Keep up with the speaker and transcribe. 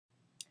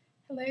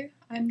Hello,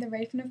 I'm the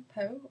Raven of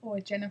Poe,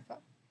 or Jennifer,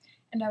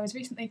 and I was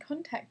recently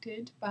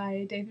contacted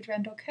by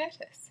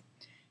DavidRandallCurtis,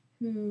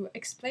 who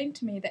explained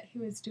to me that he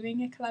was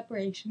doing a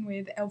collaboration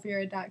with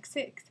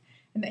DavidRandallCurtis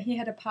and that he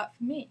had a part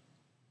for me.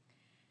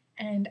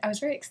 And I was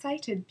very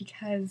excited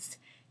because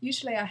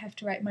usually I have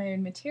to write my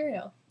own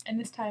material, and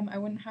this time I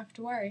wouldn't have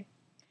to worry.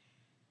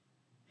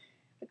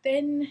 But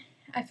then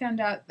I found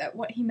out that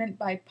what he meant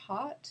by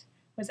part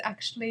was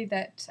actually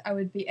that I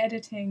would be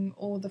editing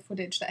all the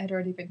footage that had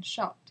already been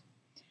shot,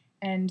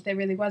 and there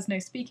really was no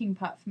speaking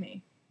part for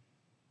me.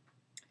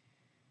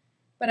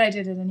 But I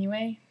did it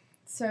anyway,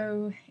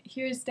 so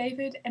here's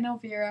David and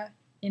Elvira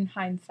in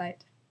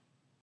Hindsight.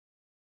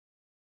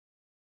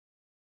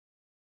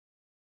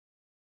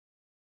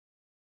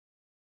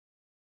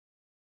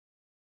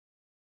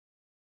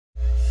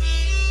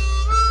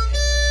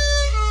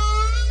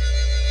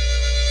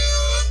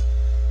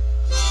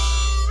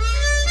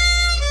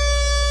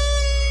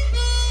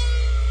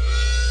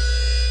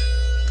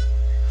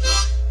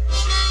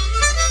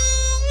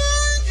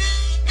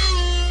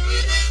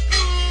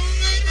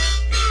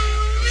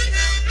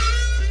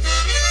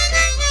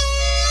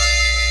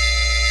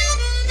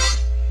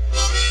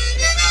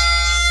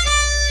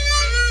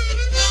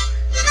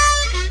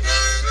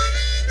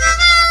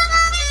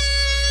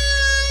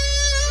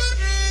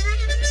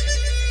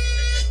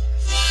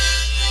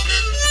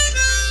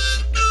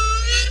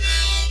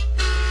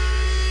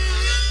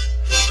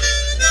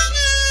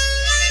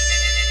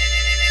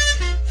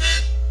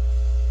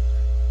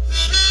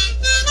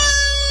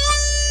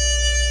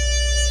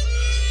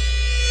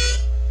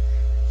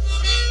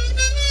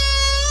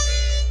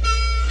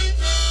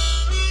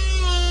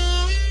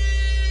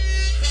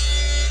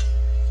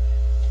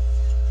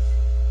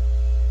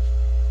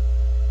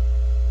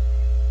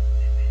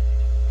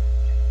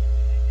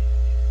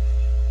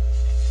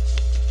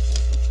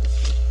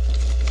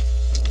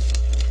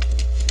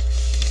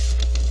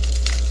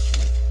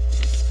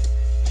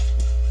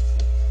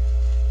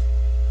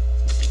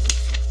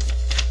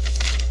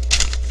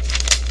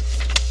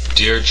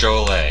 Dear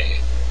Jaleh,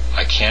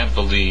 I can't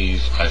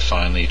believe I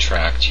finally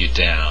tracked you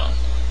down,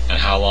 and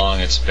how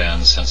long it's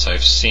been since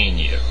I've seen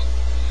you.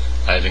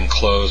 I've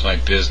enclosed my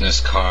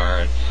business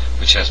card,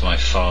 which has my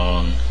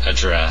phone,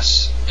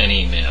 address, and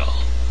email.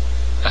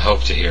 I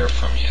hope to hear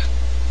from you.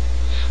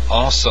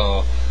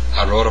 Also,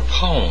 I wrote a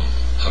poem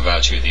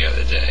about you the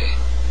other day,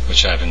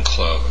 which I've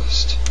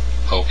enclosed.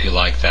 Hope you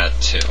like that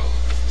too.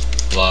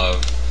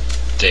 Love,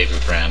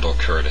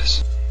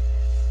 DavidRandallCurtis.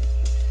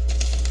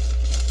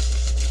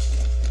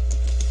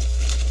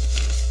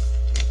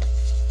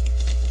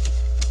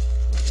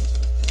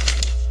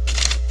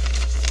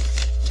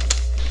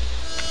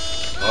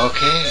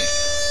 Okay,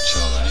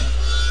 Jaleh.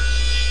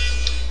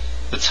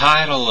 The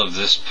title of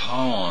this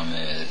poem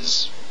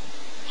is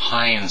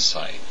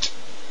Hindsight,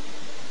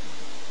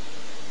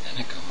 and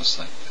it goes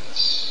like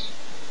this.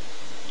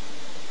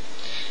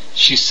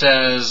 She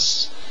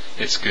says,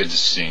 "It's good to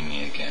see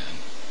me again."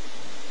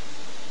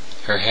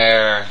 Her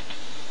hair,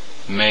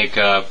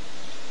 makeup,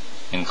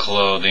 and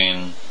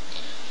clothing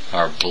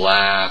are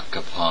black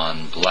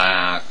upon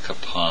black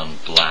upon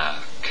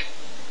black.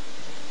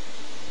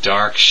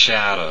 Dark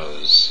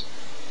shadows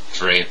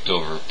draped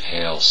over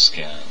pale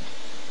skin.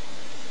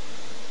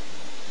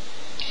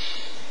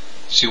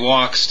 She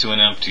walks to an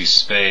empty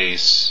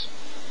space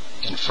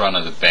in front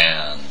of the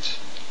band.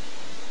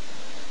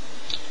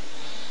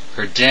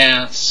 Her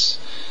dance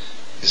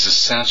is a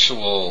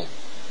sensual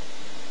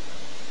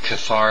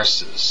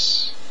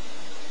catharsis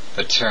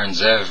that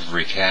turns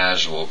every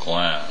casual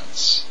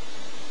glance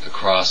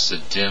across the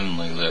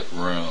dimly lit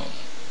room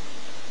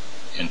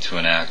into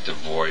an act of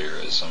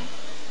voyeurism.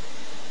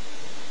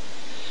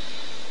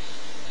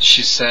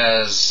 She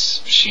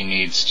says she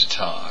needs to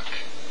talk.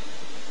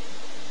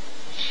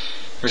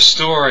 Her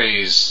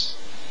stories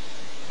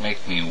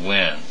make me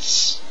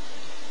wince,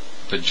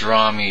 but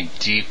draw me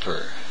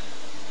deeper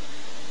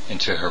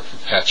into her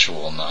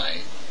perpetual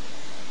night.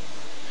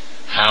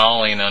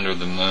 Howling under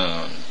the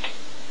moon,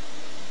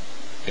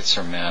 it's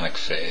her manic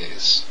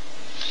phase.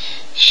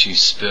 She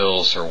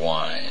spills her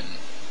wine.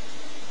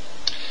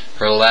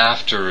 Her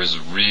laughter is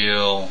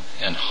real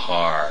and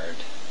hard.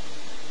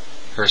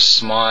 Her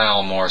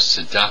smile more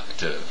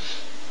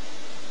seductive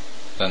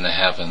than the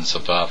heavens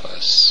above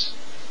us.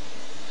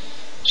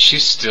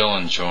 She's still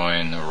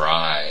enjoying the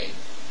ride,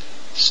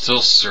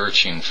 still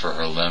searching for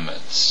her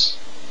limits,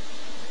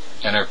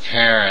 and her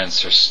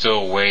parents are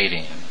still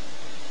waiting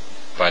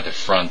by the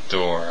front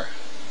door,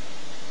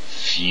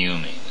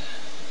 fuming.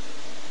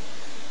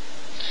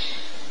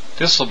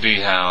 This'll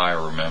be how I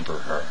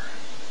remember her.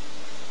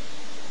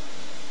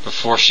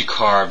 Before she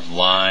carved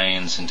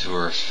lines into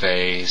her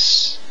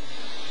face,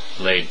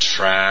 laid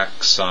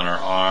tracks on her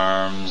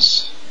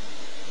arms,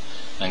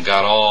 and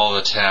got all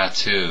the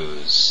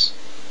tattoos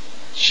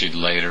she'd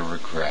later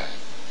regret.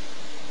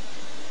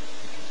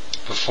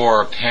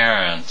 Before her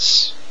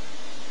parents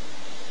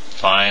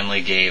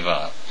finally gave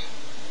up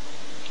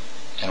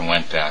and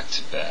went back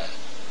to bed.